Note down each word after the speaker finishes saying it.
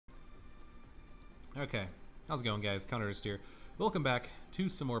Okay, how's it going, guys? Counterist here. Welcome back to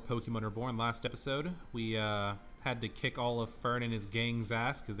some more Pokemon Reborn. Last episode, we had to kick all of Fern and his gang's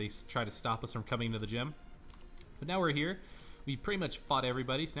ass because they tried to stop us from coming into the gym. But now we're here. We pretty much fought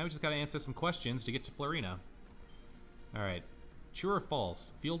everybody, so now we just gotta answer some questions to get to Florina. Alright. True or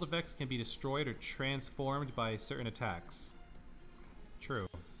false? Field effects can be destroyed or transformed by certain attacks. True.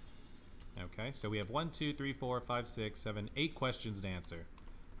 Okay, so we have 1, 2, 3, 4, 5, 6, 7, 8 questions to answer.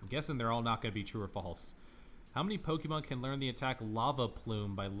 I'm guessing they're all not going to be true or false. How many Pokemon can learn the attack Lava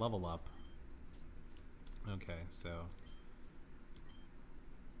Plume by level up? Okay, so...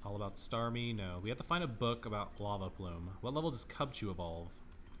 all about Starmie? No. We have to find a book about Lava Plume. What level does Cubchoo evolve?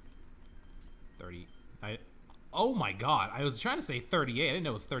 30. Oh my god! I was trying to say 38. I didn't know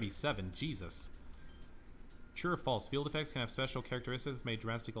it was 37. Jesus. True or false? Field effects can have special characteristics made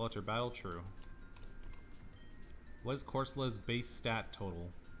drastically alter battle? True. What is Corsola's base stat total?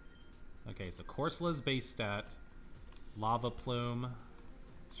 Okay, so Corsola's base stat, Lava Plume.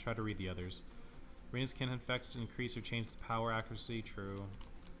 Let's try to read the others. Rainas can infect, increase or change the power accuracy. True.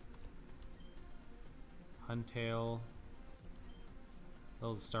 Huntail.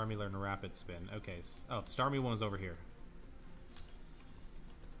 Little Starmie learn Rapid Spin. Okay. Oh, Starmie one is over here.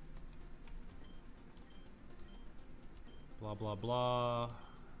 Blah blah blah.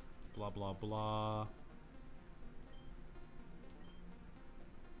 Blah blah blah.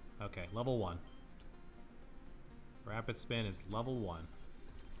 Okay, level 1. Rapid Spin is level 1.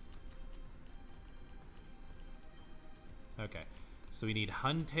 Okay, so we need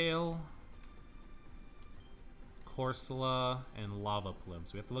Huntail, Corsola, and Lava Plume.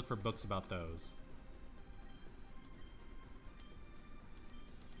 So we have to look for books about those.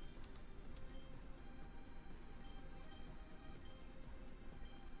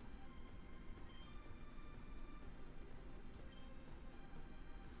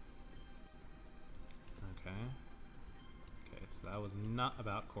 Okay, so that was not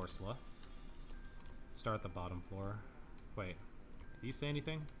about Corsola. Start at the bottom floor. Wait, did he say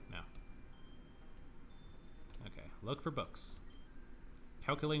anything? No. Okay, look for books.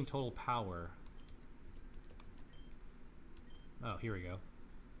 Calculating total power. Oh, here we go.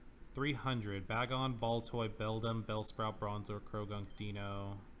 300. Bagon, Baltoy, Beldum, Bellsprout, Bronzor, Krogunk,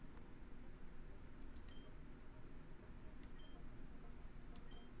 Dino.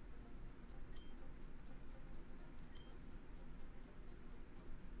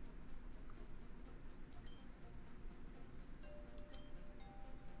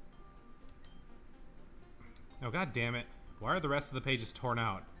 Oh, god damn it. Why are the rest of the pages torn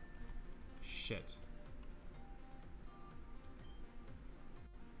out? Shit.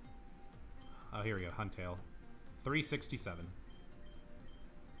 Oh, here we go. Huntail. 367.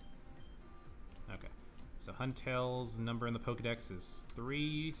 Okay. So Huntail's number in the Pokedex is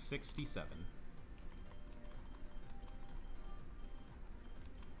 367.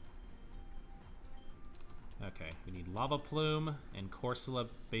 Okay, we need Lava Plume and Corsola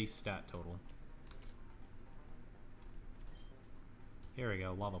base stat total. Here we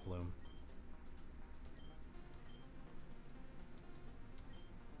go, Lava Plume.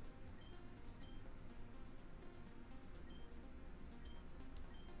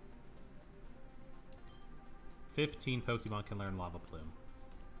 "15 Pokemon can learn Lava Plume."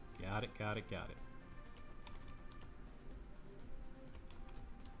 Got it, got it, got it.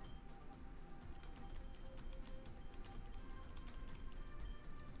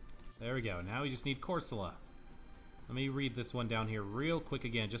 There we go. Now we just need Corsola. Let me read this one down here real quick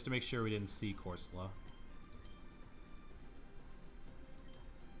again, just to make sure we didn't see Corsola.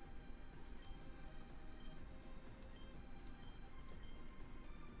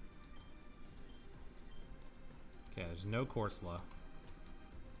 Okay, there's no Corsola.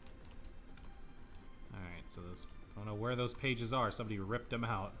 Alright, so those... I don't know where those pages are. Somebody ripped them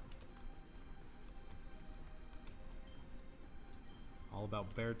out. All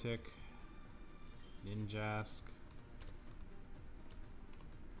about Beartic. Ninjask.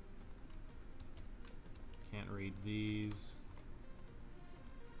 Can't read these.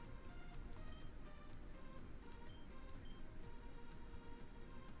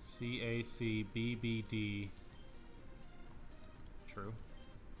 CACBBD. True.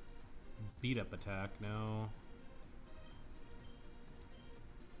 Beat up attack, no.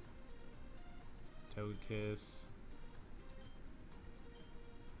 Toadkiss.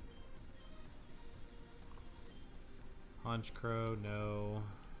 Honchcrow, no.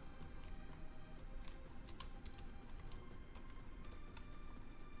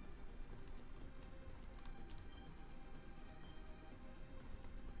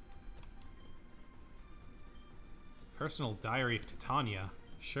 Personal Diary of Titania.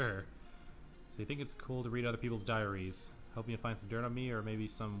 Sure. So you think it's cool to read other people's diaries? Help me find some dirt on me, or maybe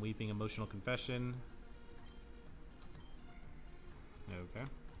some weeping emotional confession. Okay.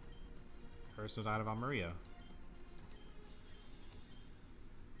 Personal died of Maria.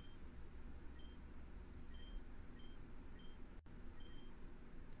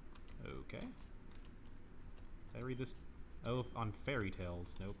 Okay. Did I read this? Oh, on fairy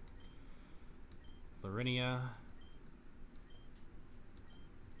tales. Nope. Florinia.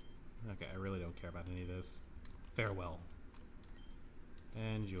 Okay, I really don't care about any of this. Farewell.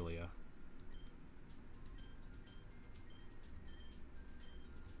 And Julia.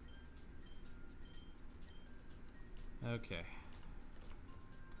 Okay.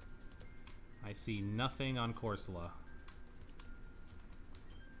 I see nothing on Corsola.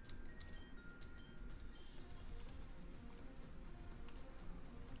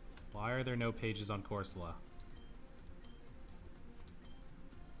 Why are there no pages on Corsola?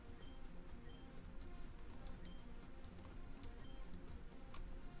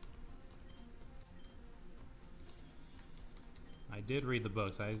 I did read the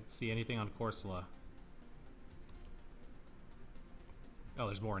books. I didn't see anything on Corsola. Oh,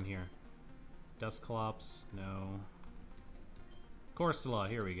 there's more in here. Dusclops, no. Corsola,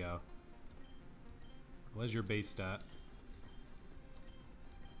 here we go. What's your base stat?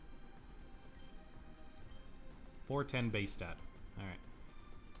 410 base stat. Alright.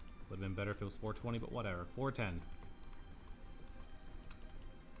 Would have been better if it was 420, but whatever. 410.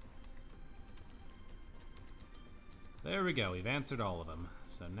 There we go, we've answered all of them.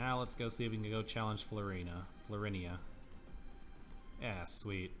 So now let's go see if we can go challenge Florinia. Yeah,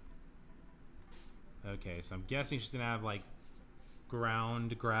 sweet. Okay, so I'm guessing she's gonna have, like,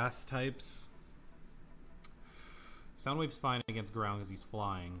 ground grass types. Soundwave's fine against ground because he's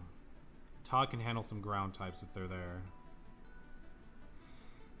flying. Todd can handle some ground types if they're there.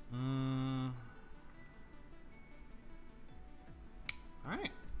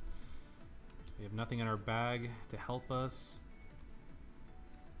 Alright. We have nothing in our bag to help us.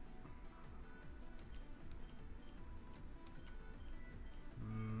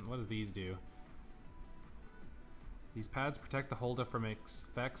 What do these do? These pads protect the holder from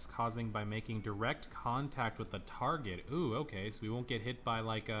effects causing by making direct contact with the target. Ooh, okay, so we won't get hit by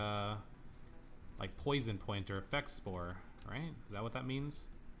like a poison point or effect spore, right? Is that what that means?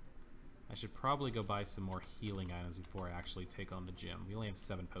 I should probably go buy some more healing items before I actually take on the gym. We only have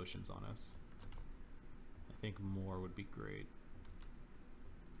 7 potions on us. I think more would be great.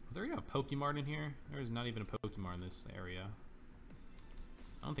 Is there even a Pokemart in here? There is not even a Pokemart in this area.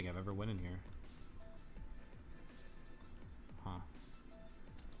 I don't think I've ever went in here. Huh.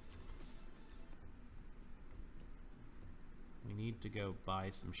 We need to go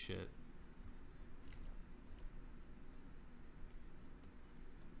buy some shit.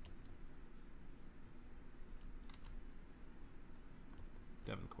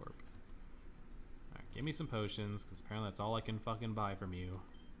 Devincorp. Alright, give me some potions, because apparently that's all I can fucking buy from you.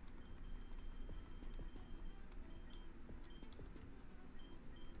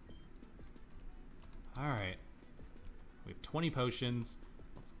 Alright. We have 20 potions.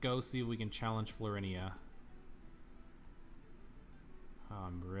 Let's go see if we can challenge Florinia. Oh,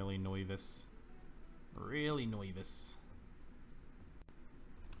 I'm really nervous. Really nervous.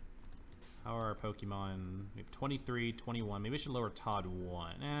 How are our Pokemon? We have 23, 21. Maybe I should lower Todd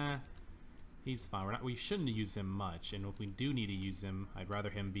 1. He's fine. We shouldn't use him much, and if we do need to use him, I'd rather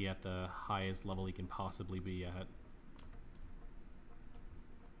him be at the highest level he can possibly be at.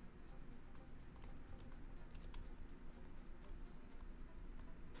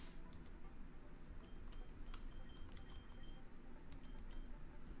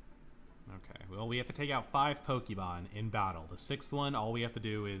 Okay, well, we have to take out 5 Pokemon in battle. The 6th one, all we have to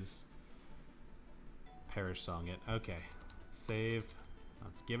do is Perish Song it. Okay, save.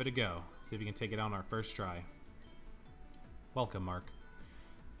 Let's give it a go. See if we can take it on our first try. Welcome, Mark.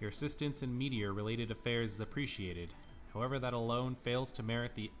 Your assistance in meteor-related affairs is appreciated. However, that alone fails to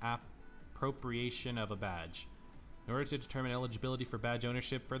merit the appropriation of a badge. In order to determine eligibility for badge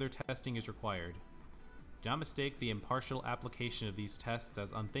ownership, further testing is required. Do not mistake the impartial application of these tests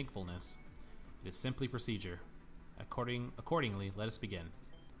as unthankfulness. It is simply procedure. Accordingly, let us begin.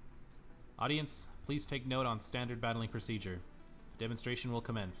 Audience, please take note on standard battling procedure. The demonstration will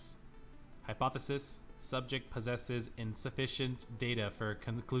commence. Hypothesis: subject possesses insufficient data for a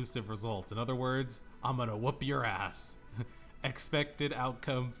conclusive result. In other words, I'm gonna whoop your ass. Expected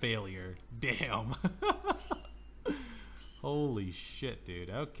outcome: failure. Damn. Holy shit, dude.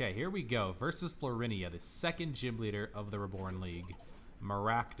 Okay, here we go. Versus Florinia, the 2nd gym leader of the Reborn League.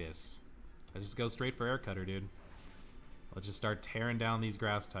 Maractus. Let's just go straight for Air Cutter, dude. Let's just start tearing down these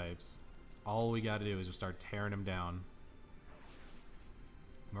grass types. That's all we gotta do is just start tearing him down.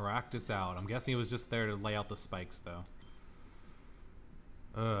 Maractus out. I'm guessing it was just there to lay out the spikes,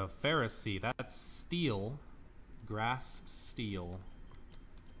 though. Ferrous Seed. That's steel. Grass steel.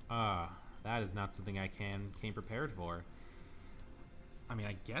 That is not something I came prepared for. I mean,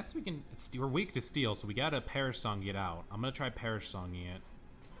 I guess we can... we're weak to steel, so we gotta Perish Song and get out. I'm gonna try Perish Songing it.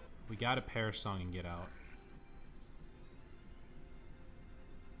 We gotta Perish Song and get out.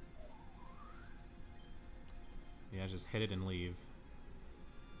 Yeah, just hit it and leave.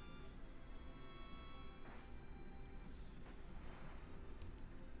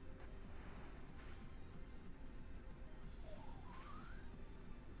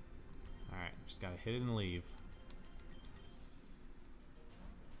 Alright, just gotta hit it and leave.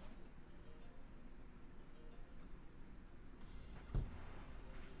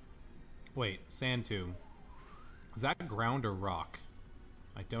 Wait, Sand Tomb. Is that ground or rock?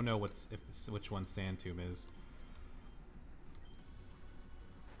 I don't know which one Sand Tomb is.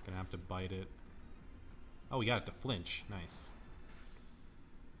 Gonna have to bite it. Oh, we got it to flinch. Nice.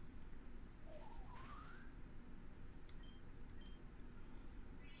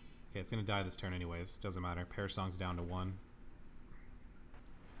 Okay, it's gonna die this turn anyways. Doesn't matter. Perish Song's down to 1.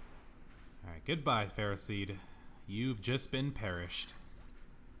 Alright, goodbye, Ferrous Seed. You've just been perished.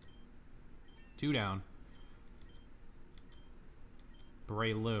 2 down.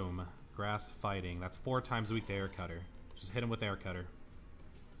 Breloom. Grass Fighting. That's 4 times weak to Air Cutter. Just hit him with Air Cutter.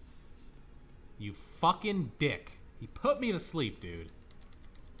 You fucking dick. He put me to sleep, dude.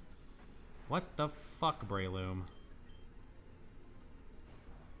 What the fuck, Breloom?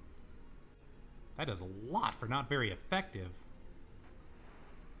 That does a lot for not very effective.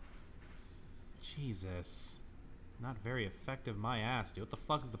 Jesus. Not very effective, my ass, dude. What the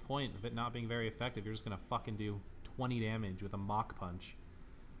fuck is the point of it not being very effective? You're just gonna fucking do 20 damage with a Mach Punch.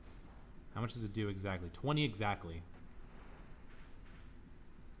 How much does it do exactly? 20 exactly.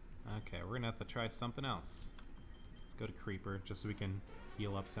 Okay, we're gonna have to try something else. Let's go to Creeper, just so we can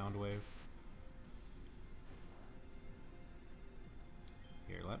heal up Soundwave.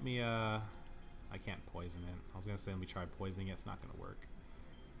 Here, let me, I can't poison it. I was gonna say let me try poisoning it. It's not gonna work.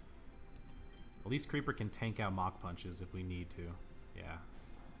 At least Creeper can tank out Mach Punches if we need to. Yeah.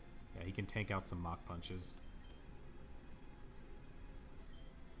 Yeah, he can tank out some Mach Punches.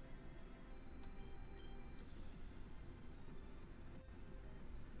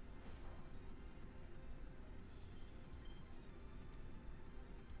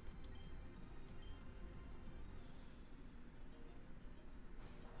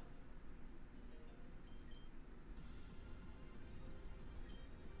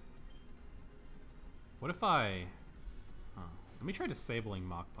 What if I... Huh. Let me try disabling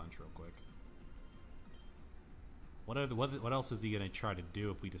Mach Punch real quick. What else is he going to try to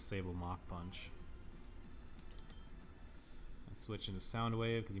do if we disable Mach Punch? Let's switch into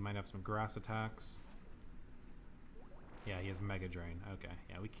Soundwave, because he might have some grass attacks. Yeah, he has Mega Drain. Okay,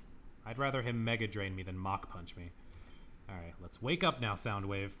 yeah, I'd rather him Mega Drain me than Mach Punch me. Alright, let's wake up now,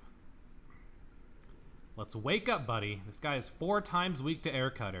 Soundwave. Let's wake up, buddy. This guy is 4 times weak to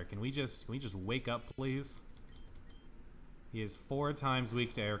Air Cutter. Can we just wake up, please? He is 4 times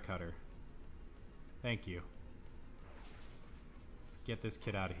weak to Air Cutter. Thank you. Let's get this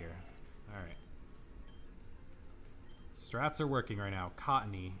kid out of here. Alright. Strats are working right now.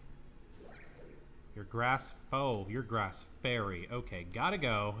 Cottony. Your grass foe. Your grass fairy. Okay, gotta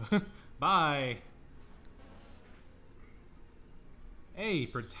go. Bye. Hey,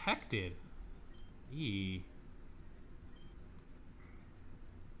 protected. Eee.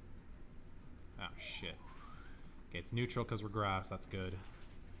 Oh, shit. Okay, it's neutral because we're grass. That's good.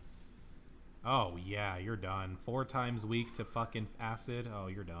 Oh, yeah, you're done. 4 times weak to fucking acid. Oh,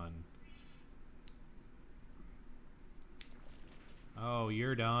 you're done. Oh,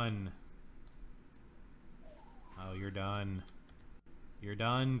 you're done. Oh, you're done. You're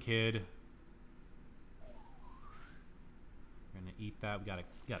done, kid. We're gonna eat that. We got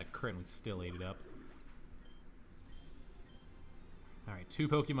a crit and we still ate it up. Alright, 2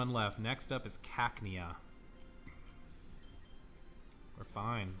 Pokemon left. Next up is Cacnea. We're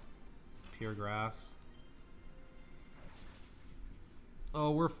fine. It's pure grass.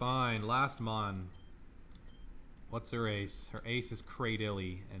 Oh, we're fine. Last Mon. What's her ace? Her ace is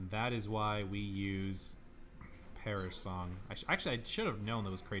Cradilly, and that is why we use Perish Song. Actually, I should have known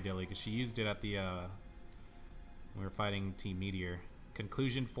that was Cradilly, because she used it at the, when we were fighting Team Meteor.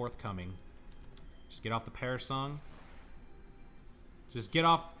 Conclusion forthcoming. Just get off the Perish Song. Just get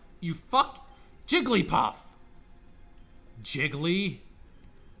off. You fuck. Jigglypuff! Jiggly?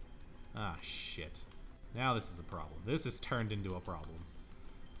 Ah, shit. Now this is a problem. This has turned into a problem.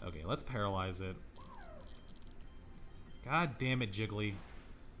 Okay, let's paralyze it. God damn it, Jiggly.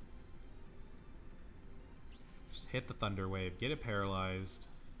 Just hit the Thunder Wave. Get it paralyzed.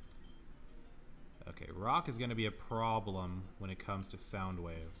 Okay, Rock is going to be a problem when it comes to Sound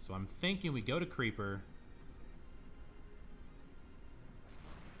Wave. So I'm thinking we go to Creeper.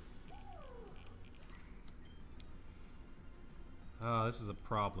 Oh, this is a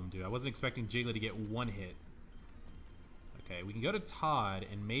problem, dude. I wasn't expecting Jiggly to get one hit. Okay, we can go to Todd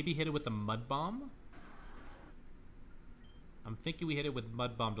and maybe hit it with the Mud Bomb. I'm thinking we hit it with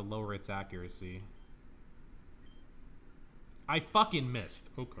Mud Bomb to lower its accuracy. I fucking missed.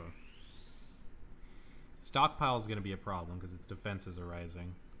 Okay. Stockpile is going to be a problem because its defenses are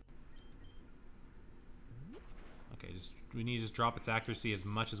rising. Okay, we need to just drop its accuracy as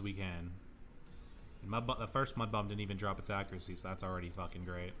much as we can. And the first Mud Bomb didn't even drop its accuracy, so that's already fucking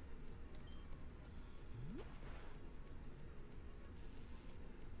great.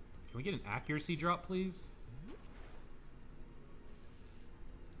 Can we get an accuracy drop, please?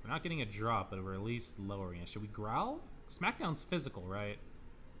 We're not getting a drop, but we're at least lowering it. Should we growl? Smackdown's physical, right?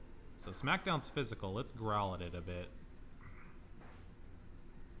 So Smackdown's physical. Let's growl at it a bit.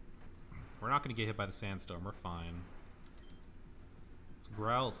 We're not going to get hit by the Sandstorm. We're fine. Let's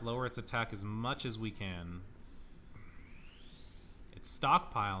growl. Let's lower its attack as much as we can. It's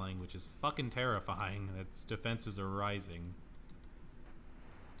stockpiling, which is fucking terrifying. Its defenses are rising.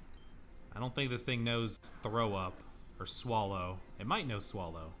 I don't think this thing knows Throw Up or Swallow. It might know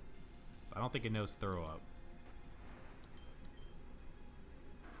Swallow. But I don't think it knows Throw Up.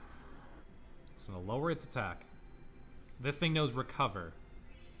 It's going to lower its attack. This thing knows Recover.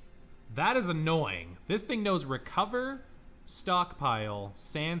 That is annoying. This thing knows Recover, Stockpile,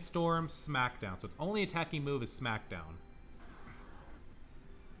 Sandstorm, Smackdown. So its only attacking move is Smackdown.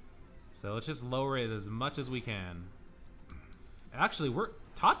 So let's just lower it as much as we can. Actually,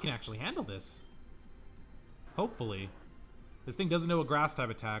 Todd can actually handle this. Hopefully. This thing doesn't know a grass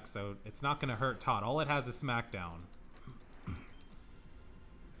type attack, so it's not going to hurt Todd. All it has is Smackdown.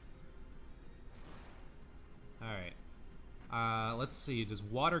 Alright. Let's see. Does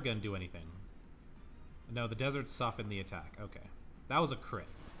Water Gun do anything? No, the Desert softened the attack. Okay. That was a crit.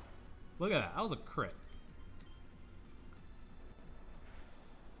 Look at that. That was a crit.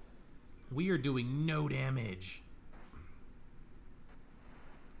 We are doing no damage.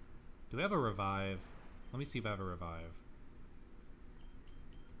 Do we have a revive? Let me see if I have a revive.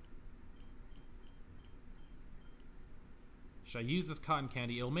 Should I use this cotton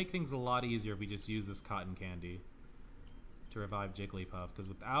candy? It'll make things a lot easier if we just use this cotton candy to revive Jigglypuff, because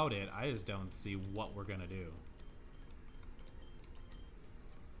without it, I just don't see what we're gonna do.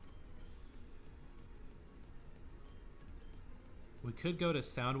 We could go to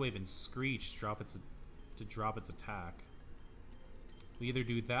Soundwave and Screech, drop its attack. We either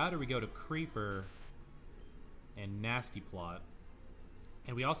do that or we go to Creeper and Nasty Plot.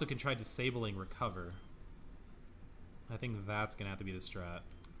 And we also can try disabling Recover. I think that's gonna have to be the strat.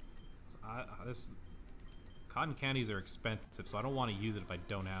 This cotton candies are expensive, so I don't want to use it if I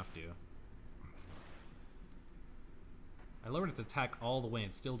don't have to. I lowered its attack all the way and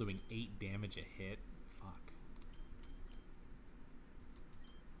it's still doing 8 damage a hit. Fuck.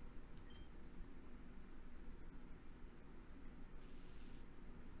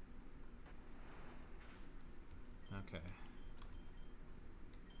 Okay.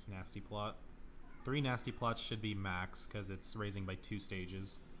 It's Nasty Plot. 3 Nasty Plots should be max, because it's raising by 2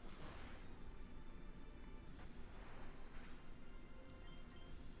 stages.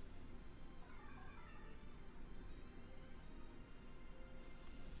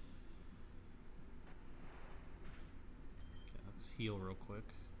 Okay, let's heal real quick.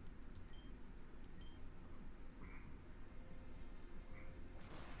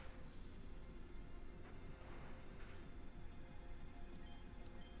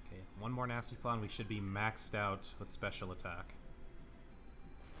 One more Nasty Plot and we should be maxed out with special attack.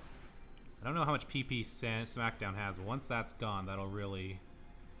 I don't know how much PP Smackdown has, but once that's gone, that'll really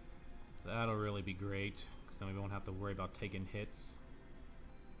be great, because then we won't have to worry about taking hits.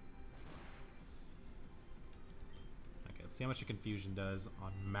 Okay, let's see how much a Confusion does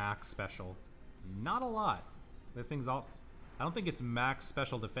on max special. Not a lot. This thing's all... I don't think it's max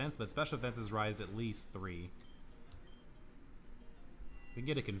special defense, but special defense is raised at least 3. We can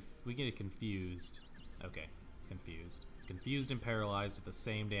get it confused. Okay, it's confused. It's confused and paralyzed at the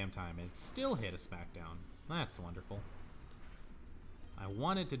same damn time, and it still hit a Smackdown. That's wonderful. I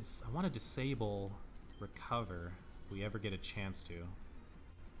want to disable Recover if we ever get a chance to.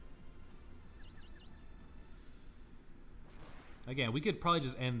 Again, we could probably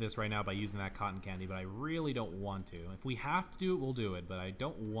just end this right now by using that cotton candy, but I really don't want to. If we have to do it, we'll do it, but I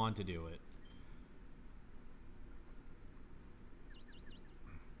don't want to do it.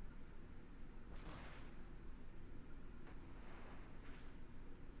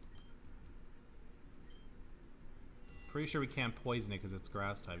 Pretty sure we can't poison it because it's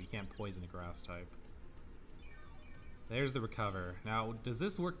grass type. You can't poison a grass type. There's the recover. Now, does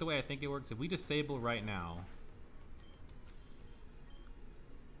this work the way I think it works? If we disable right now...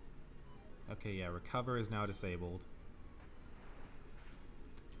 Okay, yeah, recover is now disabled.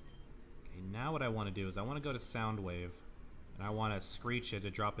 Okay, now what I want to do is I want to go to Soundwave, and I want to screech it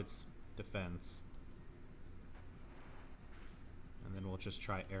to drop its defense. And then we'll just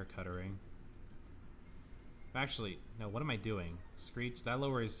try air cuttering. Actually, no, what am I doing? Screech, that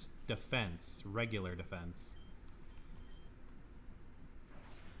lowers defense, regular defense.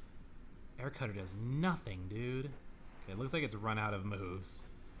 Air cutter does nothing, dude. Okay, it looks like it's run out of moves.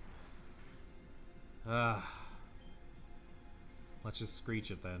 Let's just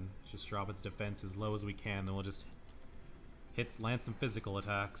screech it then. Just drop its defense as low as we can, then we'll just land some physical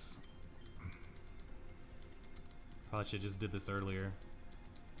attacks. Probably should have just did this earlier.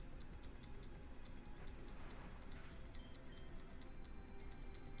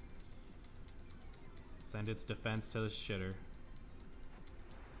 Send its defense to the shitter.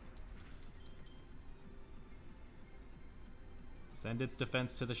 Send its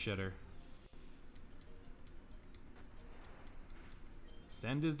defense to the shitter.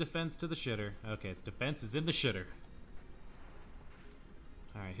 Send his defense to the shitter. Okay, its defense is in the shitter.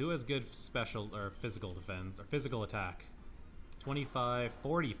 Alright, who has good special or physical defense or physical attack? 25,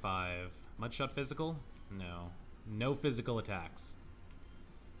 45. Mudshot physical? No. No physical attacks.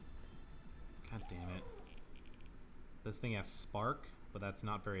 God damn it. This thing has Spark, but that's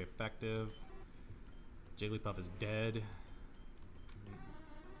not very effective. Jigglypuff is dead.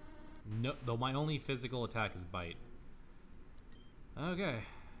 No, though my only physical attack is Bite. Okay.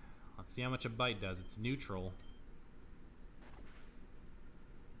 Let's see how much a Bite does. It's neutral.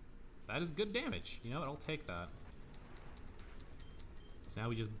 That is good damage. You know what? I'll take that. So now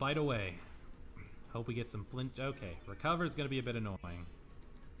we just bite away. Hope we get some flint. Okay. Recover is going to be a bit annoying.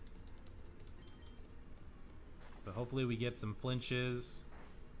 But hopefully we get some flinches.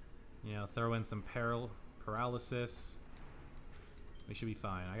 You know, throw in some paralysis. We should be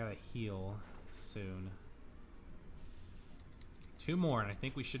fine. I gotta heal soon. 2 more and I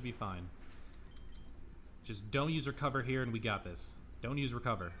think we should be fine. Just don't use recover here and we got this. Don't use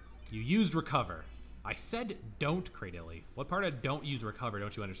recover. You used recover. I said don't, Cradilly. What part of don't use recover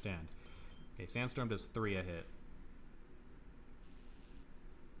don't you understand? Okay, Sandstorm does 3 a hit.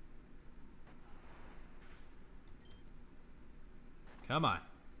 Come on.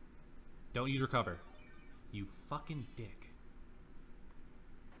 Don't use recover. You fucking dick.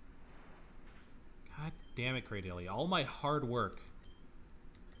 God damn it, Cradilly. All my hard work.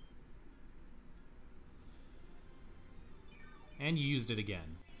 And you used it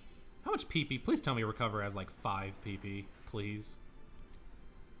again. How much PP? Please tell me recover has like 5 PP, please.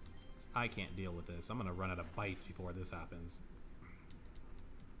 I can't deal with this. I'm gonna run out of bites before this happens.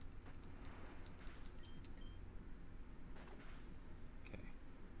 Okay.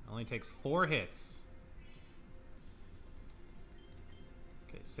 Only takes 4 hits.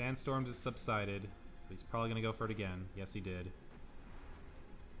 Okay, Sandstorm just subsided, so he's probably gonna go for it again. Yes, he did.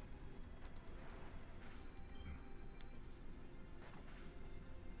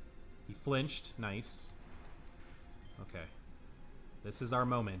 He flinched. Nice. Okay. This is our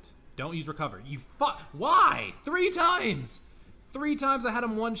moment. Don't use recover. You Why? 3 times! 3 times I had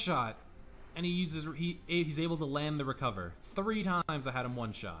him one shot. And he's able to land the recover. 3 times I had him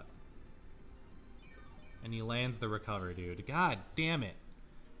one shot. And he lands the recover, dude. God damn it.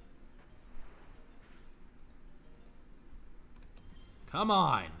 Come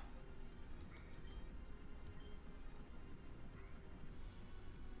on.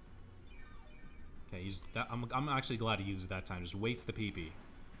 Okay, I'm actually glad he used it that time. Just waste the PP.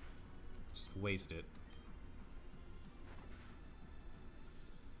 Just waste it.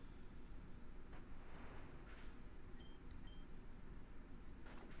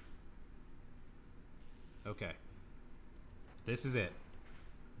 Okay. This is it.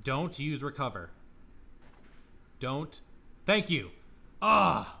 Don't use recover. Don't. Thank you.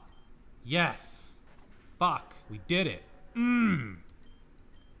 Ah. Yes. Fuck. We did it.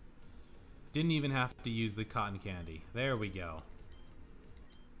 Didn't even have to use the cotton candy. There we go.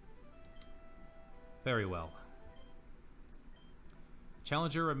 Very well.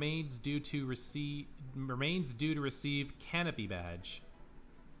 Challenger remains due to receive CANOPY badge.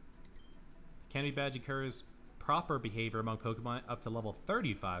 The CANOPY badge occurs proper behavior among Pokemon up to level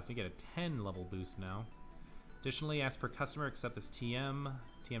 35, so we get a 10 level boost now. Additionally, as per customer, accept this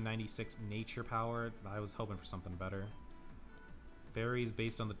TM96 nature power. I was hoping for something better. Varies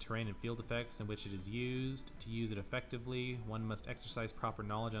based on the terrain and field effects in which it is used. To use it effectively, one must exercise proper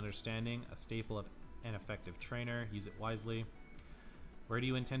knowledge and understanding, a staple of an effective trainer. Use it wisely. Where do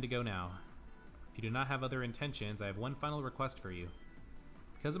you intend to go now? If you do not have other intentions, I have one final request for you.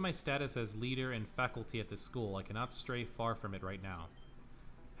 Because of my status as leader and faculty at this school, I cannot stray far from it right now.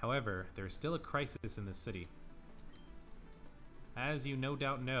 However, there is still a crisis in this city. As you no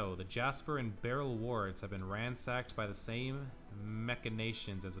doubt know, the Jasper and Beryl wards have been ransacked by the same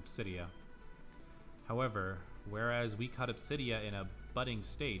machinations as Obsidia. However, whereas we caught Obsidia in a budding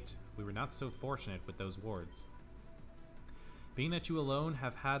state, we were not so fortunate with those wards. Being that you alone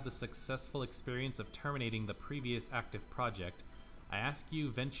have had the successful experience of terminating the previous active project, I ask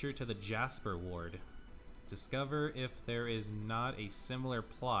you venture to the Jasper ward. Discover if there is not a similar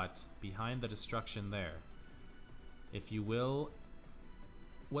plot behind the destruction there. If you will,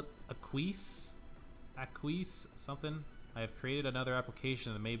 what, acquiesce something? I have created another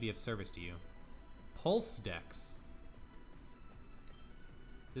application that may be of service to you. Pulse Dex.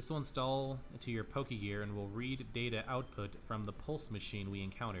 This will install into your Pokegear and will read data output from the pulse machine we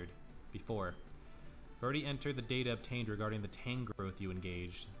encountered before. I've already entered the data obtained regarding the Tangrowth you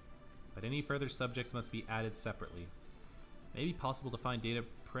engaged, but any further subjects must be added separately. It may be possible to find data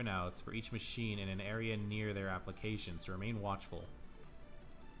printouts for each machine in an area near their application, so remain watchful.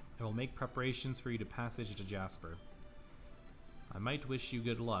 I will make preparations for you to passage to Jasper. I might wish you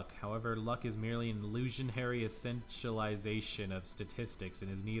good luck, however luck is merely an illusionary essentialization of statistics and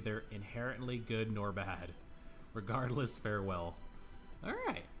is neither inherently good nor bad. Regardless, farewell.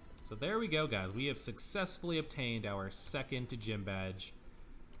 Alright, so there we go guys, we have successfully obtained our second gym badge.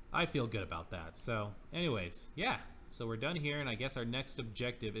 I feel good about that, so anyways, yeah. So we're done here, and I guess our next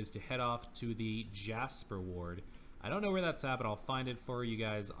objective is to head off to the Jasper ward. I don't know where that's at, but I'll find it for you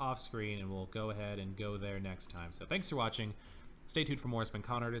guys off screen, and we'll go ahead and go there next time. So thanks for watching. Stay tuned for more. It's been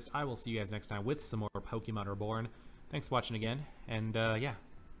ConArtist. I will see you guys next time with some more Pokemon Reborn. Thanks for watching again, and yeah,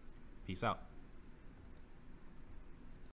 peace out.